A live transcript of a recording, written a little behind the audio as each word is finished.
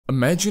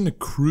Imagine a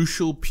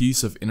crucial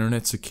piece of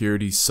internet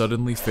security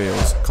suddenly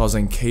fails,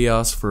 causing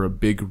chaos for a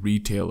big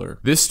retailer.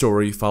 This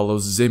story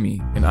follows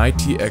Zimmy, an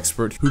IT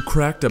expert who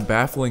cracked a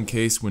baffling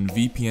case when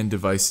VPN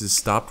devices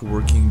stopped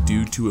working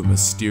due to a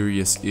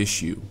mysterious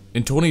issue.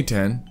 In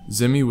 2010,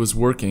 Zimmy was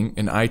working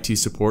in IT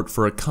support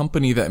for a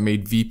company that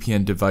made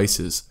VPN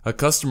devices. A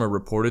customer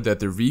reported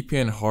that their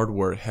VPN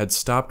hardware had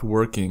stopped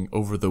working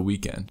over the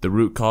weekend. The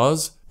root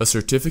cause? A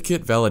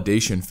certificate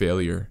validation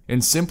failure.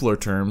 In simpler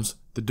terms,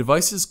 the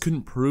devices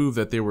couldn't prove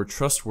that they were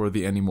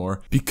trustworthy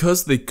anymore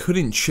because they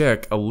couldn't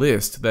check a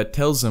list that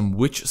tells them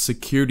which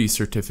security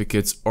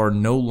certificates are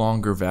no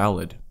longer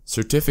valid.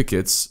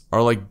 Certificates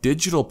are like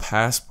digital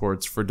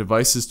passports for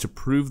devices to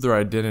prove their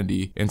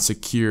identity and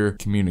secure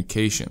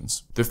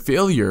communications. The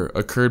failure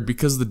occurred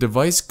because the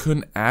device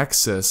couldn't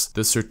access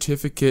the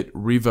certificate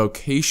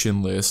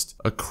revocation list,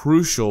 a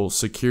crucial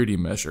security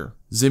measure.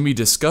 Zimmy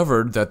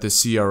discovered that the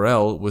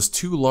CRL was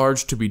too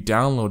large to be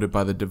downloaded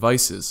by the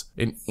devices,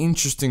 an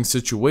interesting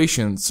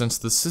situation since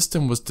the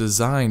system was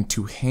designed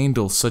to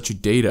handle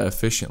such data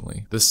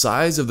efficiently. The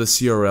size of the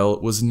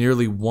CRL was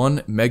nearly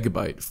 1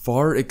 megabyte,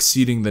 far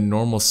exceeding the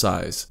normal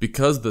size.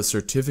 Because the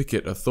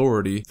certificate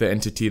authority, the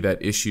entity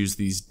that issues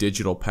these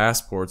digital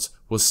passports,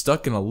 was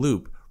stuck in a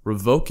loop,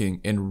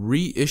 revoking and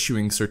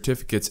reissuing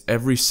certificates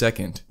every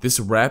second. This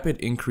rapid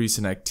increase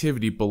in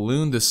activity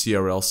ballooned the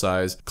CRL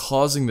size,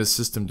 causing the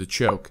system to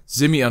choke.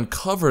 Zimmy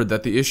uncovered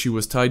that the issue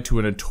was tied to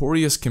a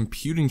notorious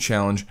computing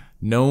challenge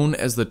known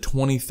as the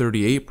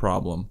 2038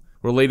 problem,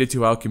 related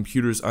to how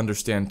computers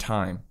understand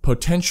time,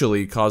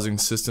 potentially causing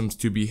systems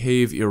to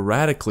behave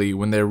erratically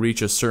when they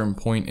reach a certain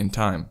point in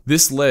time.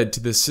 This led to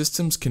the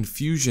system's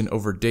confusion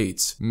over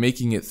dates,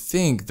 making it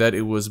think that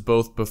it was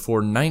both before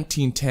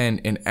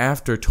 1910 and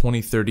after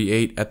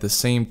 2038 at the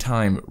same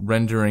time,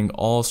 rendering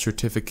all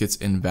certificates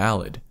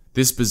invalid.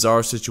 This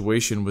bizarre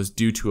situation was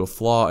due to a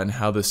flaw in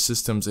how the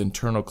system's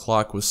internal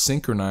clock was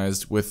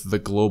synchronized with the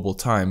global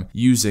time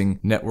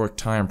using network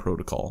time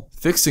protocol.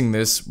 Fixing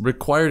this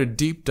required a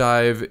deep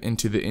dive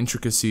into the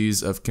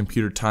intricacies of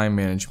computer time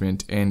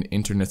management and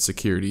internet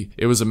security.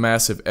 It was a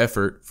massive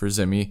effort for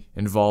Zimmy,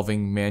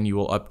 involving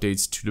manual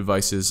updates to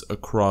devices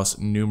across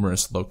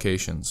numerous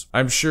locations.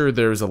 I'm sure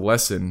there is a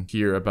lesson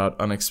here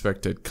about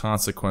unexpected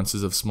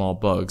consequences of small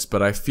bugs,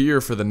 but I fear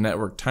for the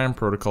network time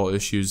protocol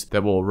issues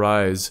that will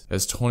arise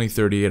as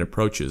 2038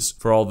 approaches.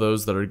 For all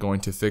those that are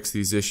going to fix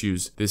these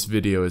issues, this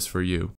video is for you.